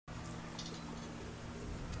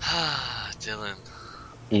Dylan.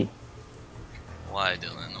 Mm. Why,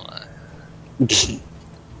 Dylan? Why?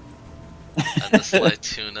 And the sly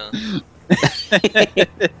tuna.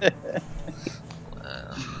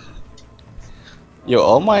 Wow. Yo,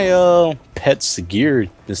 all my pets' gear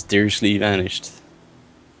mysteriously vanished.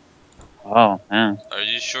 Oh man. Are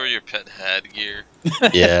you sure your pet had gear?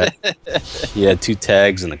 Yeah, he had 2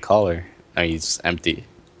 tags and a collar. Now he's empty.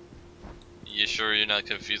 You sure you're not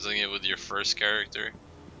confusing it with your first character?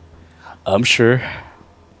 I'm sure,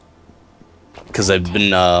 because I've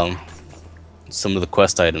been some of the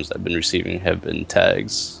quest items I've been receiving have been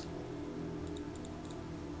tags.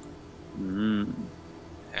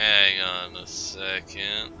 Hang on a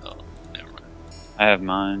second. Oh, never mind. I have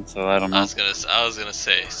mine, so I don't know. I was gonna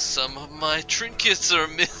say some of my trinkets are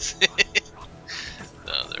missing.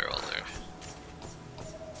 No, they're all there.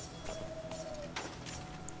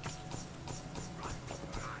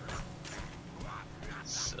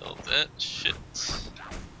 Sell that shit.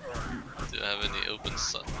 Do I have any open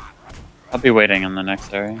sun? I'll be waiting in the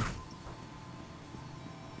next area.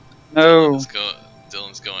 No.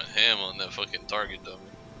 Dylan's going ham on that fucking target dummy.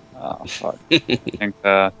 Oh fuck. I think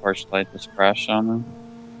Torchlight just crashed on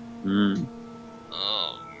me.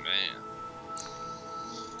 Oh man.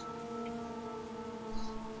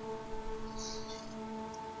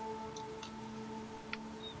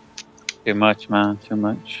 Too much, man. Too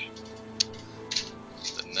much.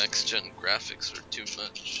 The next gen graphics are too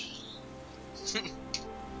much.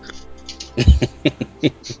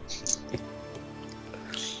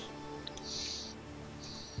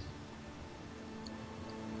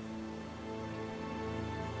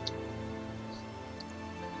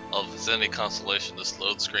 Oh, if it's any consolation, this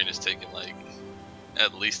load screen is taking like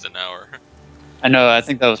at least an hour. I know. I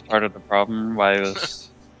think that was part of the problem. Why it was.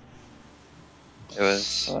 It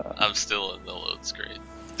was. I'm still in the load screen.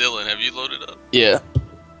 Dylan, have you loaded up? Yeah.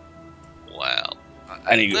 Wow.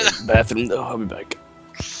 I need to go to the bathroom though. I'll be back.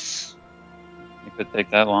 It could take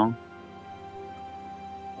that long.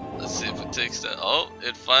 Let's see if it takes that. Oh,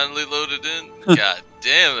 it finally loaded in. God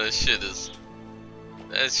damn, that shit is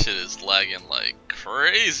lagging like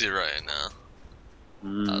crazy right now.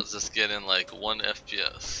 I was just getting like 1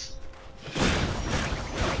 FPS.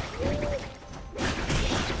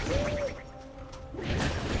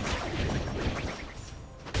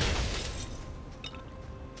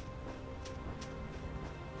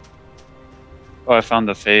 Oh, I found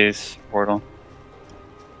the phase portal.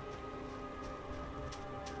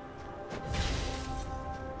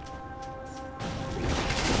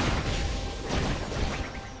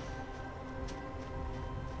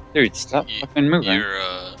 Dude, stop fucking moving.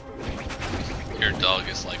 Your dog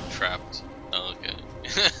is like trapped. Oh, okay.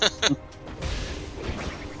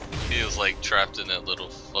 He was like trapped in that little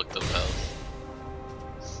fucked up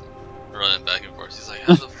house. Running back and forth. He's like,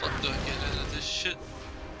 how the fuck do I get out of this shit?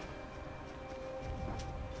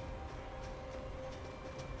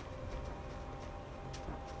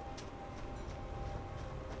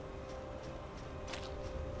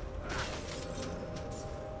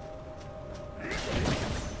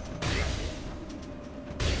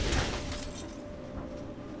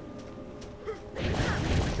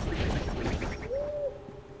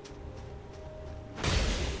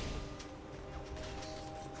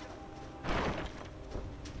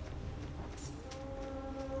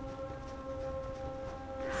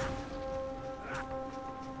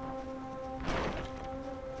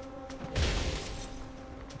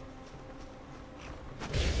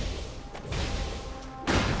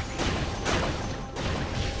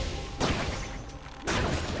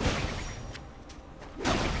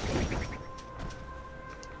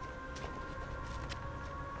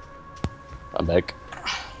 I'm back.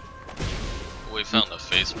 We found a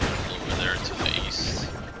phase portal over there to the east.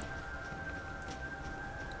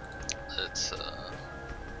 Let's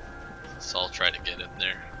all try to get in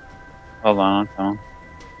there. Hold on, hold on.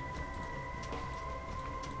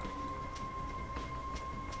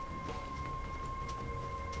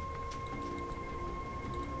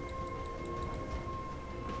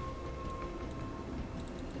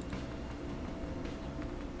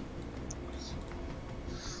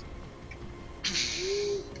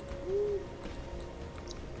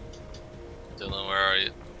 Dylan, where are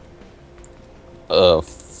you?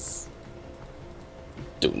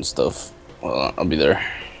 Doing stuff. Well, I'll be there.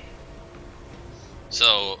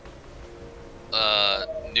 So,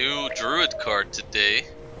 new Druid card today.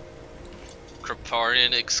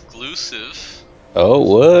 Kriparian exclusive. Oh,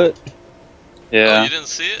 what? Yeah. Oh, you didn't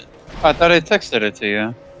see it? I thought I texted it to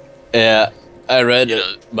you. Yeah, I read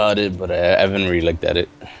about it, but I haven't really looked at it.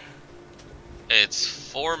 It's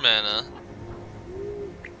 4 mana,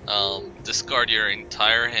 discard your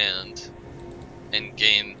entire hand and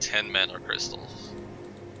gain 10 mana crystal.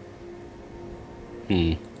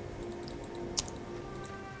 I'm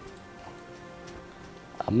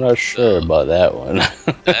not sure about that one.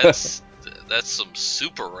 That's some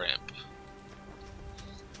super ramp.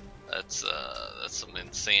 That's some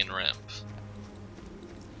insane ramp.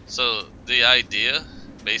 So the idea,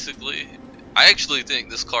 basically, I actually think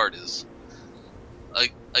this card is,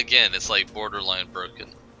 again, it's like borderline broken.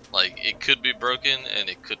 Like it could be broken and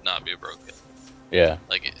it could not be broken. Yeah.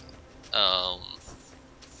 Like, oh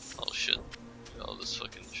shit, all this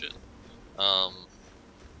fucking shit. Hang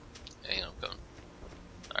on, I'm coming.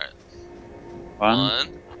 All right.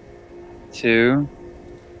 1, 2,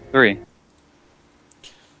 3.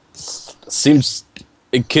 Seems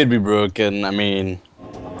it could be broken. I mean,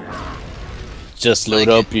 just load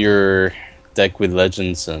Like up your deck with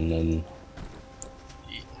legends and then.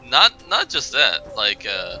 Not just that. Like,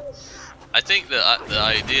 I think the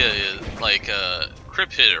idea is like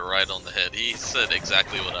Crip hit it right on the head. He said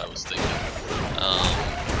exactly what I was thinking.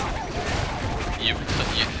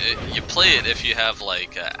 You play it if you have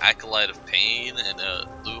like Acolyte of Pain and a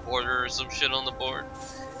Blue Hoarder or some shit on the board,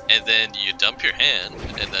 and then you dump your hand,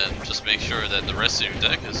 and then just make sure that the rest of your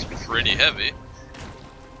deck is pretty heavy,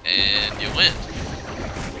 and you win.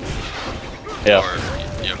 Yeah. Or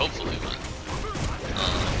you hopefully win.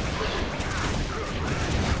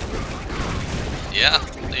 Yeah,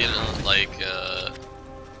 you know, like,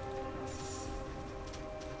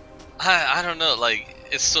 I don't know, like,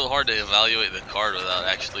 it's so hard to evaluate the card without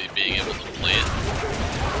actually being able to play it.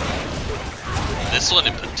 This one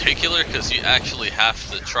in particular, because you actually have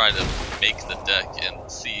to try to make the deck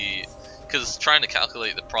and see, because trying to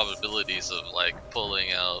calculate the probabilities of, like,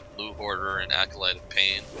 pulling out Blue Hoarder and Acolyte of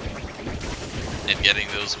Pain, and getting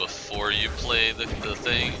those before you play the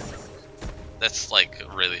thing, that's like a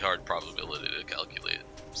really hard probability to calculate.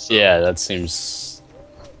 So, Yeah, that seems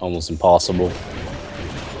almost impossible.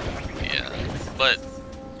 yeah, but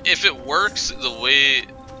if it works the way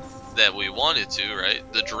that we want it to, right?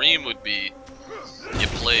 The dream would be you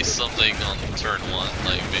play something on turn 1,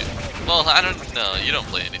 like, well, I don't know, you don't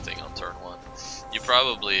play anything on turn 1. You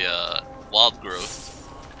probably Wild Growth.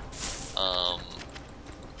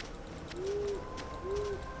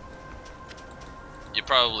 You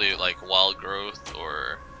probably like Wild Growth,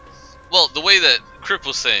 or, well, the way that Crip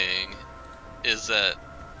was saying is that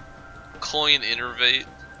coin Innervate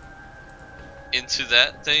into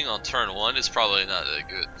that thing on turn 1 is probably not that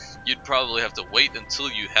good. You'd probably have to wait until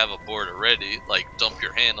you have a board already, like dump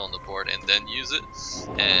your hand on the board and then use it,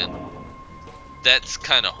 and that's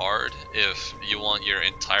kind of hard if you want your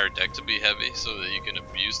entire deck to be heavy so that you can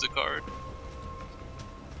abuse the card.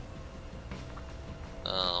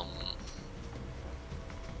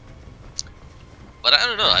 But I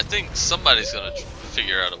don't know, I think somebody's gonna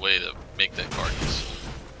figure out a way to make that card useful.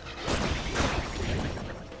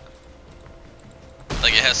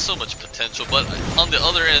 Like, it has so much potential, but on the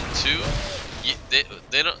other end too,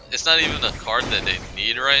 they don't. It's not even a card that they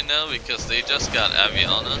need right now because they just got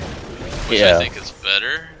Aviana, which I think is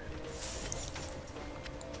better.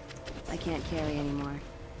 I can't carry anymore.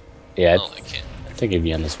 Yeah, No, I can't. I think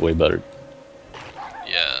Aviana's way better.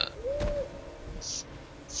 Yeah.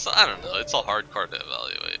 So I don't know. It's a hard card to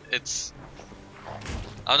evaluate.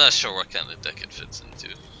 I'm not sure what kind of deck it fits into.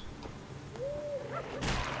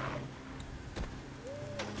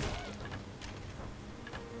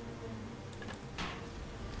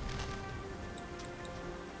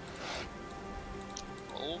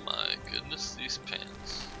 Oh my goodness, these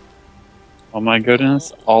pants. Oh my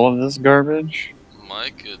goodness, all of this garbage? My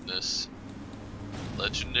goodness.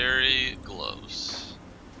 Legendary gloves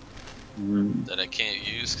that I can't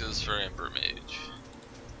use because it's for Ember Mage.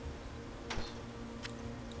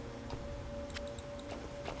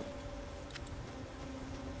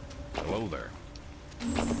 Hello there.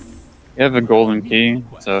 You have a golden key,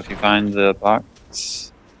 so if you find the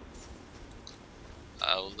box,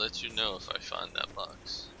 I will let you know if I find that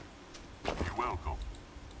box. You're welcome.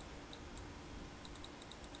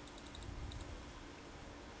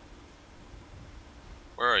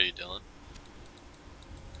 Where are you, Dylan?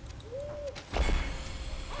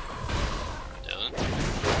 Dylan?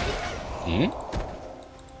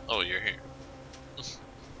 Oh, you're here.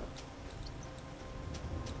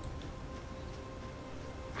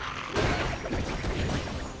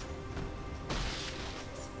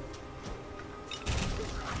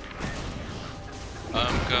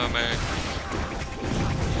 I'm coming.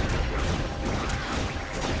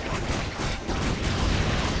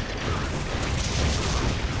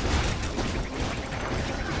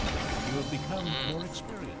 You have become more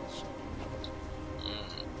experienced.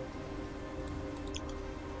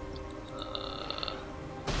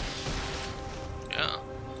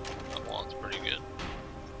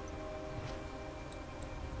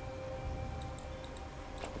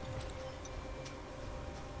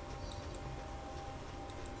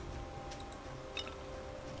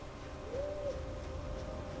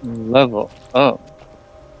 Level up.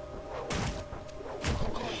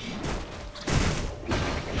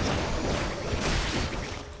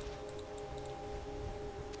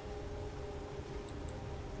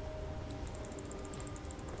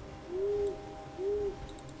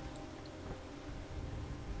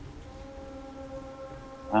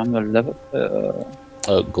 I'm a level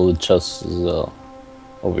Gold chest is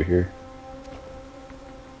over here.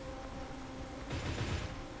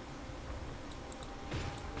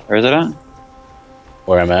 Where is it at?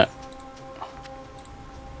 Where I'm at.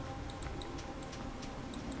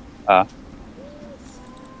 Ah.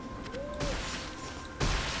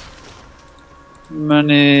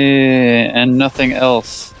 Money and nothing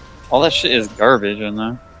else. All that shit is garbage in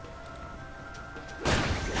there.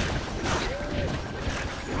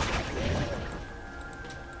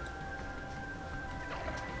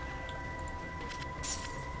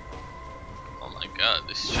 Oh my god,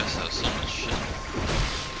 this chest has so much shit.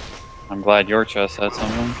 I'm glad your chest had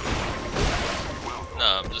something.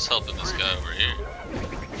 Nah, I'm just helping this guy over here.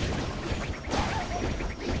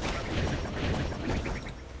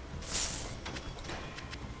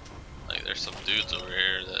 Like, there's some dudes over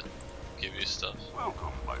here that give you stuff.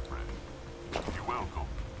 Welcome, my friend. You're welcome.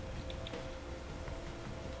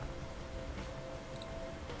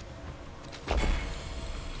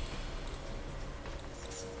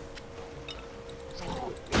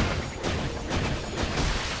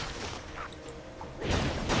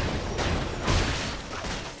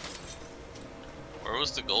 Where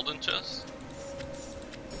was the golden chest?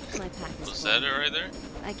 My pack is Was full. that it right there?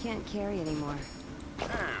 I can't carry anymore.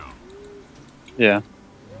 Hail. Yeah.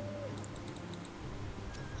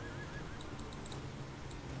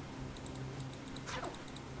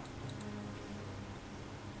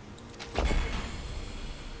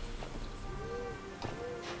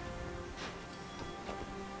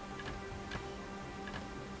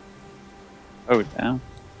 Oh, damn.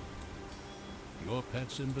 Your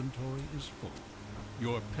pet's inventory is full.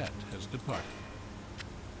 Your pet has departed.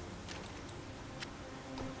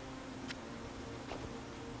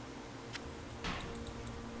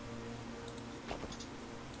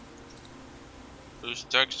 Who's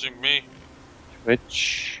texting me?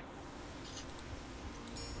 Twitch.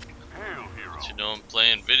 Hail, hero. You know I'm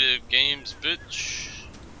playing video games, bitch.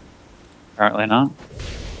 Apparently not.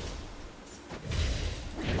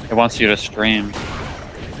 It wants you to stream.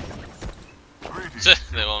 Greetings.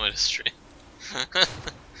 They want me to stream.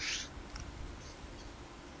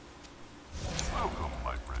 Welcome,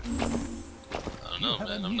 my friend. I don't know,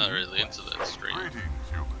 man. I'm not really into that stream. Greetings,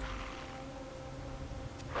 human.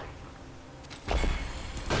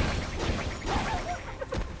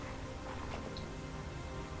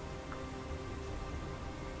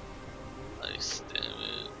 Nice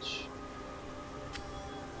damage.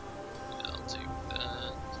 Yeah, I'll take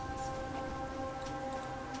that.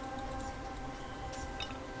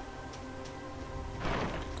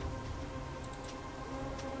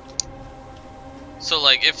 So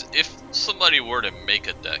like if somebody were to make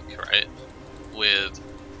a deck, right, with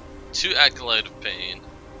 2 Acolyte of Pain,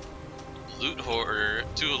 Loot Hoarder,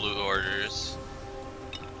 2 Loot Hoarders,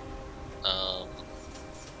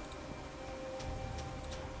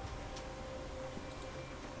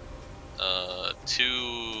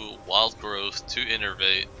 2 Wild Growth, 2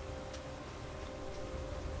 Innervate,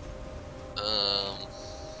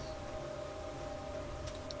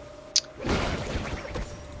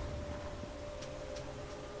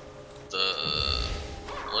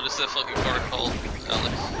 what is that fucking card called,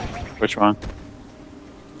 Alex? Which one?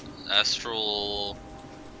 Astral,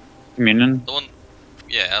 Communion? the one,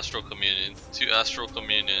 yeah, Astral Communion, 2 Astral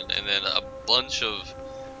Communion, and then a bunch of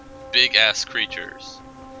big ass creatures.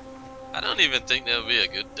 I don't even think that would be a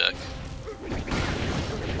good deck.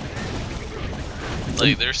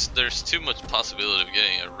 Like, there's too much possibility of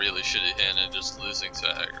getting a really shitty hand and just losing to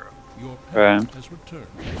aggro. Your pet Right. has returned.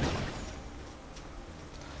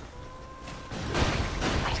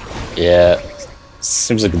 Yeah,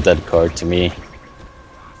 seems like a dead card to me.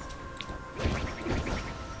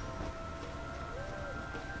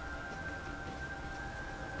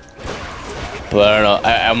 But I don't know.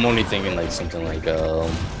 I'm only thinking like something like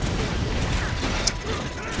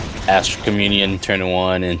Astral Communion turn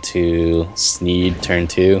 1 into Sneed turn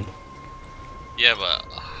 2. Yeah, but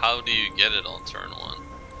how do you get it on turn 1?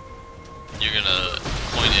 You're gonna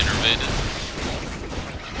point innervate it?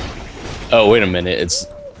 Oh wait a minute, it's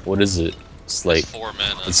what is it? It's like It's 4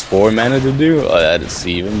 mana. it's 4 mana to do. Oh, that is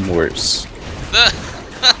even worse.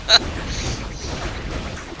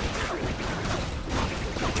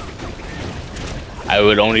 I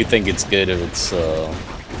would only think it's good if it's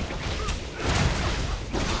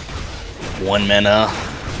 1 mana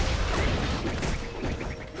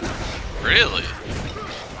Really?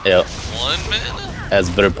 Yep. 1 mana? Has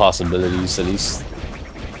better possibilities at least.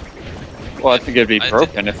 Well, I think it'd be I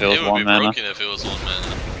broken thi- if it was would one be mana. broken if it was 1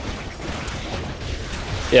 mana.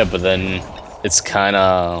 Yeah, but then it's kind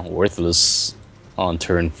of worthless on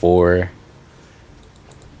turn 4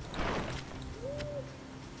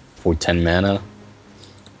 for 10 mana.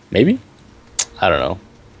 Maybe? I don't know.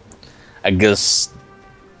 I guess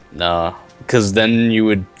nah, because then you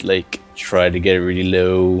would like try to get really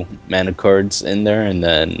low mana cards in there, and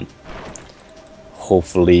then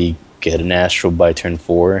hopefully get an Astral by turn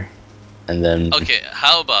 4, and then Okay,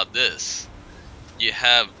 how about this? You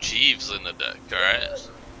have Jeeves in the deck, alright?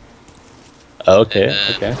 okay,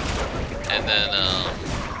 and then- okay. And then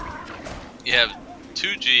you have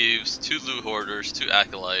 2 Jeeves, 2 Loot Hoarders, 2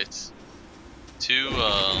 Acolytes, 2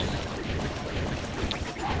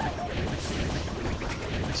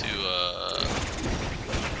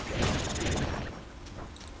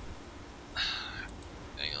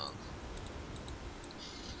 hang on.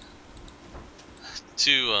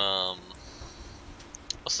 2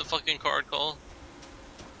 what's the fucking card called?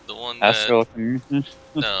 The one that Astral Communion.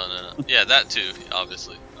 no. Yeah, that too,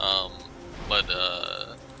 obviously. But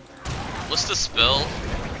what's the spell?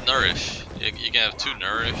 Nourish. You can have 2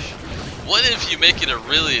 Nourish. What if you make it a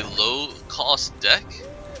really low cost deck,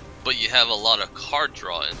 but you have a lot of card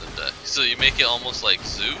draw in the deck? So you make it almost like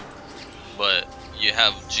Zoo, but you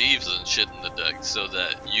have Jeeves and shit in the deck so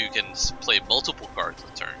that you can play multiple cards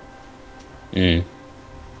a turn. Mm.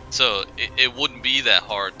 So it wouldn't be that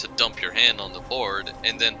hard to dump your hand on the board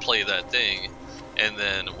and then play that thing, and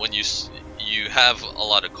then when you have a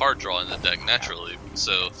lot of card draw in the deck naturally,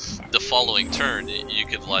 so the following turn you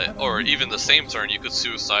could like, or even the same turn you could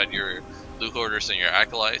suicide your Loot Hoarders and your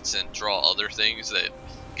Acolytes and draw other things that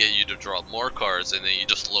get you to draw more cards, and then you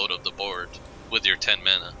just load up the board with your 10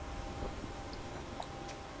 mana.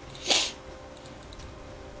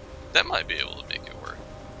 That might be able to make it work.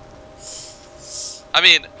 I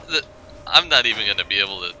mean, I'm not even going to be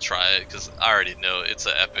able to try it because I already know it's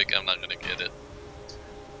an epic. I'm not going to get it.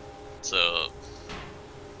 So,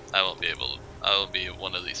 I won't be able to. I will be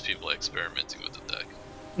one of these people experimenting with the deck.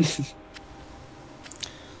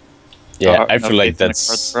 Yeah, I No feel like faith in the that's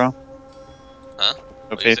cards, bro. Huh? No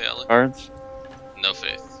What do you faith say, in Alan? cards. No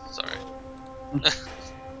faith. Sorry.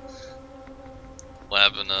 What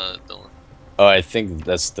happened, Dylan? oh, I think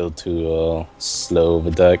that's still too slow of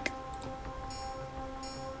a deck.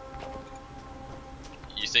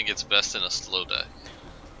 You think it's best in a slow deck?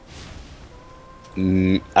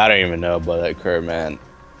 I don't even know about that card, man.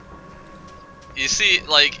 You see,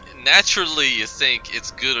 like, naturally you think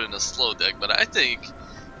it's good in a slow deck, but I think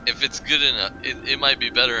if it's good in a, it might be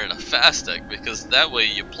better in a fast deck, because that way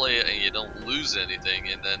you play it and you don't lose anything,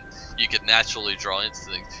 and then you can naturally draw into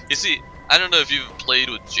things. You see, I don't know if you've played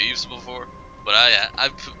with Jeeves before, but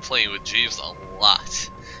I've been playing with Jeeves a lot,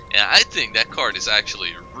 and I think that card is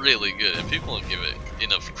actually really good, and people don't give it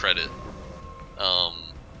enough credit.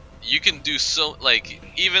 You can do so, like,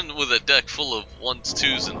 even with a deck full of 1s,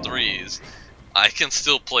 2s, and 3s, I can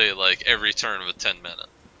still play like every turn with 10 mana.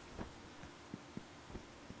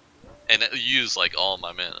 And use like all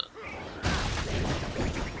my mana.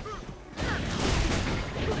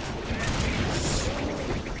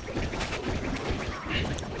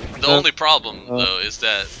 The only problem though is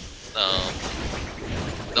that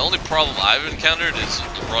the only problem I've encountered is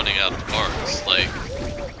running out of cards. Like,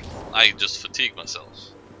 I just fatigue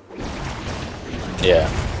myself. Yeah.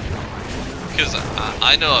 Because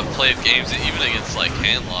I know I've played games even against like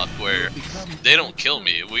Handlock where they don't kill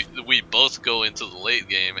me. We both go into the late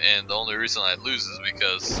game, and the only reason I lose is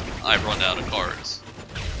because I run out of cards.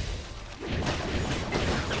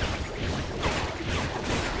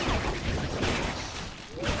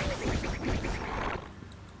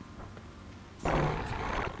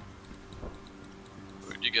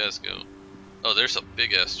 Where'd you guys go? Oh, there's a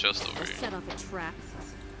big ass chest over here Set off a trap.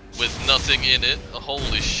 with nothing in it.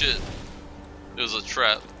 Holy shit! It was a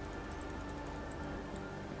trap.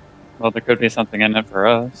 Well, there could be something in it for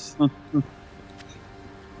us.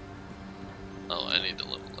 Oh, I need to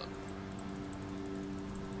level up.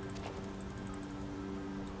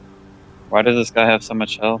 Why does this guy have so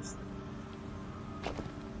much health?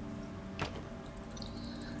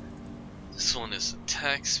 This one is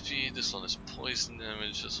attack speed, this one is poison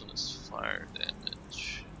damage, this one is fire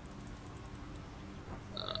damage.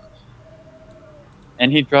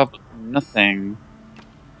 And he dropped nothing.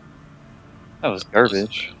 That was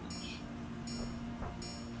garbage. Damage.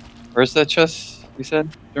 Where's that chest, you said,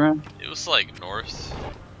 Duran? It was like north,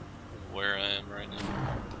 where I am right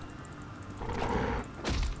now.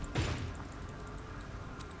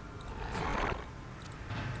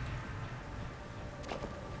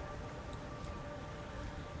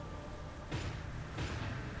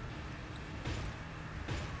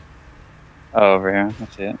 Oh, over here. I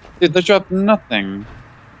see it. Dude, they dropped nothing.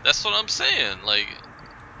 That's what I'm saying. Like,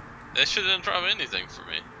 they shouldn't drop anything for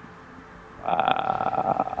me.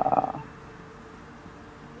 Ah.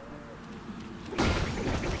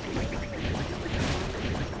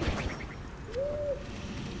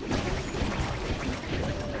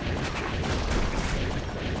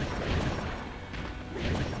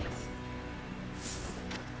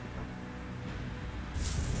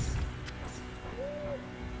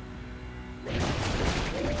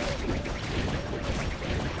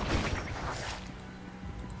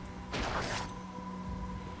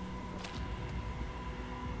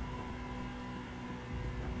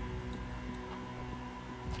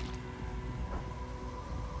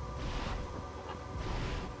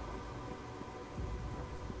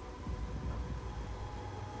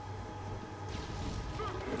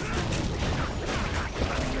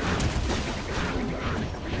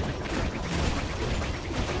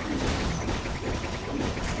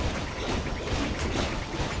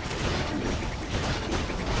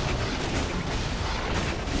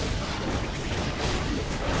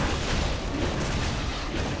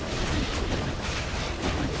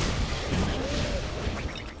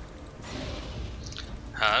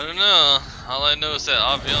 I don't know. All I know is that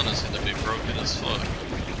Aviana's gonna be broken as fuck.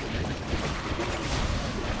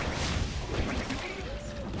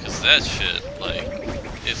 Cause that shit, like,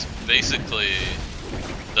 it's basically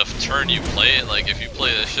the turn you play it. Like, if you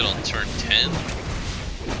play that shit on turn 10,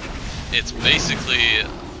 it's basically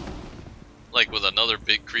like with another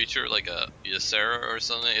big creature, like a Ysera or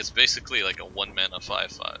something. It's basically like a 1-mana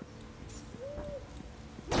 5/5.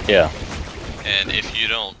 Yeah. And if you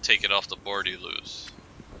don't take it off the board, you lose.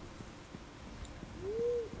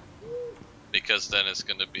 Because then it's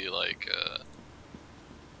gonna be like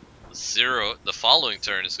zero. The following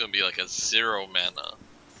turn is gonna be like a 0 mana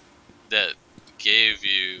that gave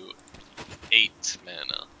you 8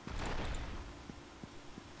 mana,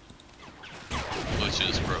 which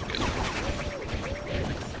is broken.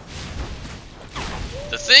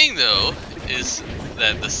 The thing though is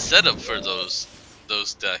that the setup for those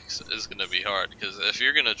decks is gonna be hard, because if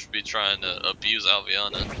you're gonna be trying to abuse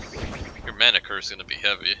Alviana, your mana curse is gonna be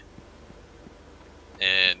heavy.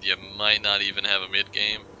 And you might not even have a mid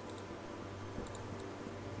game.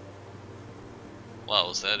 Wow,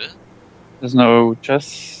 was that it? There's no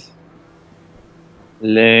chess.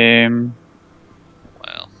 Lame.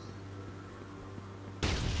 Wow.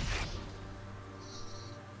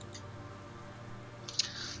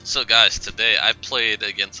 So guys, today I played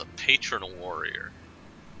against a patron warrior.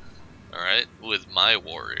 Alright, with my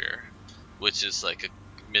warrior, which is like a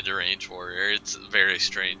mid-range warrior. It's a very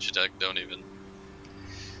strange deck, don't even.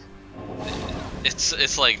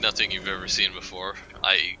 It's like nothing you've ever seen before,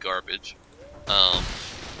 i.e. garbage.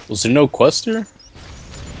 Was there no quester?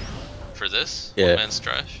 For this, Yeah. One Man's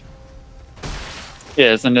Trash,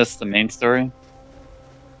 Yeah, isn't this the main story?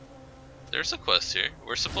 there's a quest here.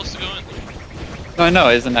 We're supposed to go in. No, I know.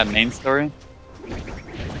 Isn't that main story?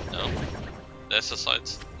 No, that's a side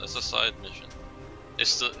mission.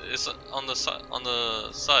 It's on the side. On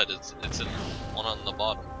the side, it's in one on the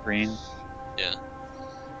bottom. Green. Yeah.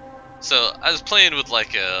 So I was playing with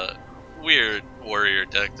like a weird warrior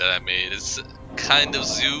deck that I made. It's kind of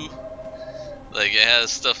zoo. Like, it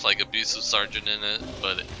has stuff like Abusive Sergeant in it,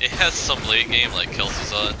 but it has some late game like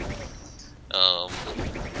Kel'Thuzad,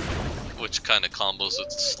 which kind of combos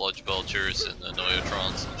with Sludge Belchers and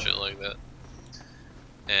Annoyotrons and shit like that.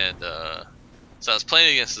 And so I was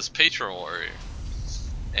playing against this Patron warrior,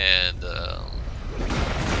 and the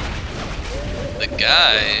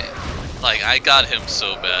guy, like, I got him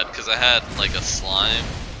so bad because I had like a slime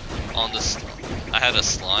on I had a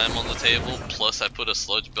slime on the table, plus I put a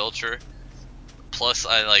Sludge Belcher, plus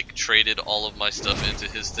I like traded all of my stuff into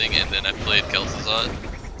his thing, and then I played Kel'Thuzad.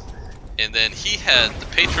 And then he had the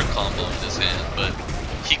Patron combo in his hand, but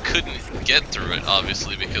he couldn't get through it,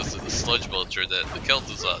 obviously, because of the Sludge Belcher that the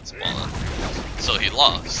Kel'Thuzad spawned. So he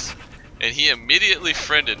lost. And he immediately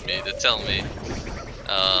friended me to tell me,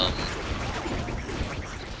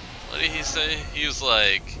 what did he say? He was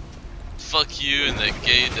like, fuck you and that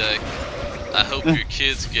gay deck. I hope your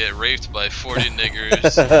kids get raped by 40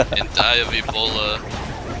 niggers and die of Ebola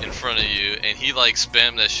in front of you. And he like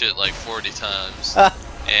spammed that shit like 40 times.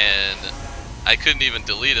 And I couldn't even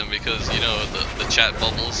delete him because, you know, the chat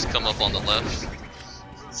bubbles come up on the left.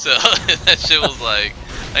 So that shit was like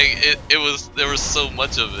there was so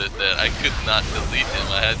much of it that I could not delete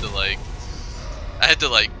him. I had to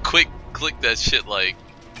like quick click that shit, like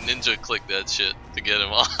ninja click that shit to get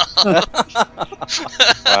him off.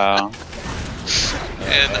 Wow.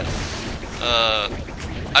 And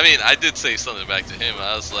I mean, I did say something back to him.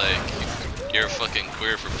 I was like, you're a fucking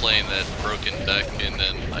queer for playing that broken deck, and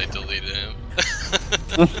then I deleted him.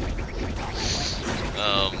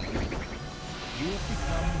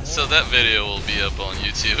 So that video will be up on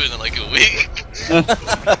YouTube in like a week.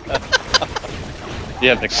 Do you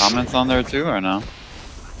have the comments on there too, or no?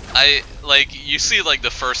 You see like the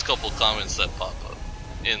first couple comments that pop up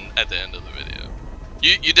at the end of the video.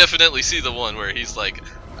 You definitely see the one where he's like,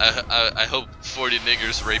 I hope 40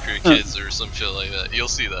 niggers rape your kids or some shit like that. You'll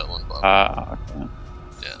see that one pop up. Okay.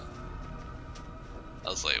 Yeah. I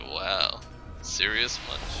was like, wow, serious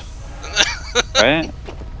much? Right?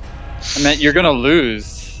 I mean, you're gonna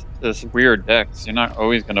lose this weird deck, so you're not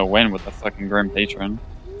always gonna win with the fucking Grim Patron.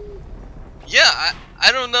 Yeah,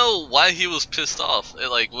 I don't know why he was pissed off.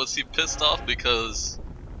 Like, was he pissed off because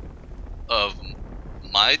of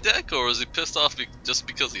my deck, or was he pissed off just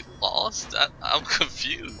because he lost? I'm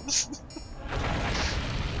confused.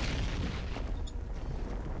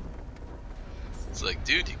 It's like,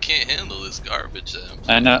 dude, you can't handle this garbage.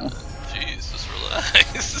 I know. Jeez, just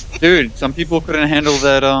relax. Dude, some people couldn't handle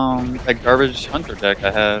that that garbage hunter deck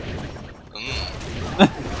I had.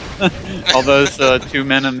 All those 2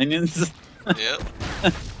 mana minions. Yep.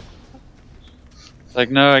 It's like,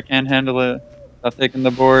 no, I can't handle it. Stop taking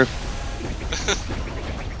the board.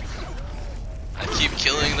 I keep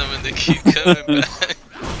killing them and they keep coming back.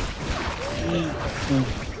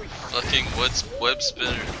 Fucking web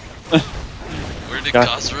spinner. Where did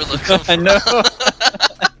Gazrilla come from? I know.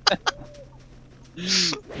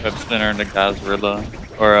 Web spinner and the Gazrilla,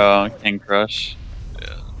 or King Crush.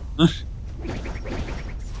 Yeah.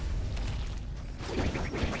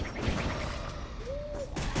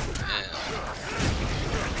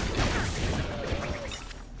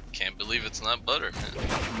 Can't believe it's not butter,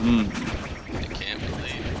 man. I can't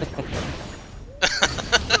believe it.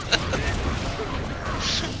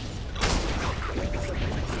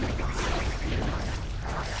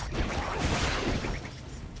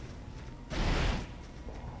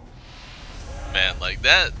 Man, like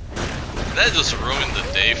that just ruined the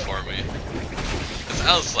day for me. Cause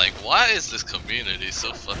I was like, why is this community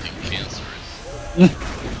so fucking cancerous?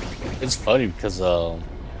 It's funny because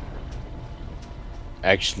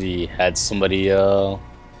actually had somebody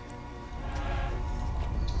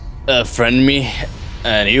friend me,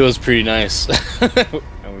 and he was pretty nice.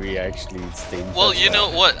 And we actually stayed in Well, touch. you know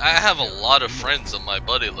what? I have a lot of friends on my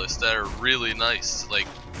buddy list that are really nice, like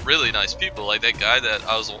really nice people. Like that guy that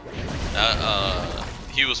I was,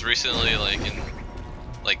 he was recently like in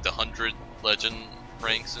like the 100 legend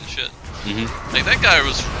ranks and shit. Like that guy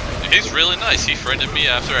he's really nice. He friended me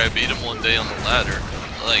after I beat him one day on the ladder,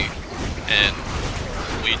 like, and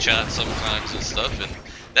we chat sometimes and stuff. And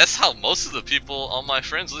that's how most of the people on my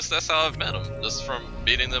friends list, that's how I've met them, just from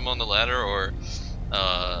beating them on the ladder, or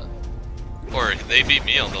they beat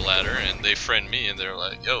me on the ladder and they friend me and they're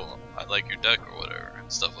like, yo, I like your deck or whatever,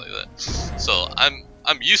 and stuff like that. So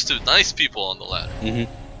I'm used to nice people on the ladder.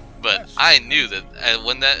 But I knew that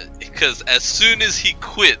because as soon as he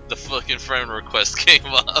quit, the fucking friend request came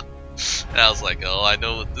up, and I was like, oh, I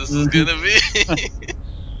know what this is gonna be.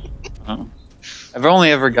 I've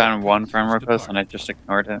only ever gotten one friend request and I just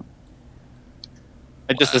ignored it.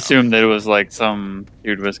 I just assumed that it was like some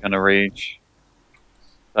dude was gonna rage.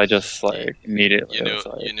 I just like immediately. You knew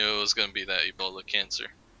like, it was gonna be that Ebola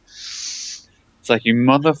cancer. It's like, you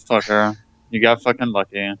motherfucker, you got fucking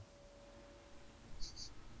lucky. And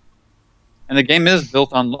the game is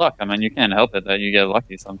built on luck. I mean, you can't help it that you get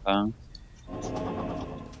lucky sometimes.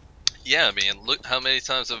 Yeah, I mean, look how many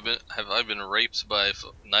times have I been raped by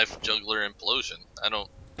knife juggler implosion. I don't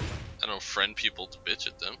friend people to bitch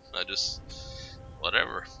at them. I just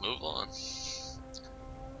whatever, move on.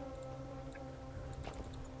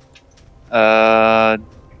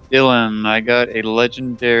 Dylan, I got a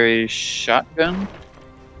legendary shotgun.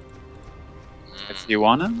 If you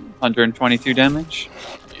want it, 122 damage.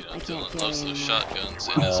 You know, Dylan loves those shotguns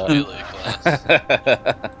in his melee class.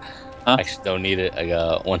 Huh? Actually, don't need it. I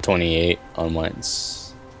got 128 on mine.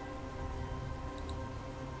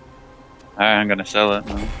 Alright, I'm gonna sell it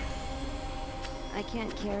now. I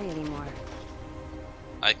can't carry anymore.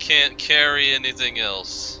 I can't carry anything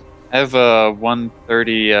else. I have a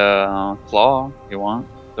 130 claw if you want.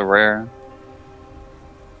 The rare.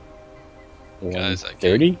 Guys,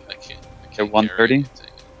 130? I can't At 130?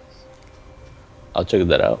 I'll check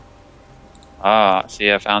that out. Ah,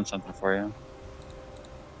 see, I found something for you.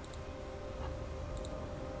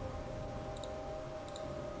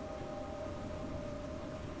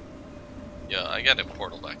 Yeah, I got a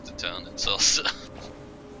portal back to town and sell stuff.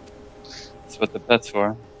 That's what the pet's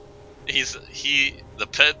for. The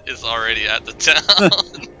pet is already at the town.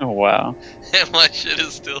 Oh, wow. And my shit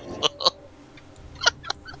is still full.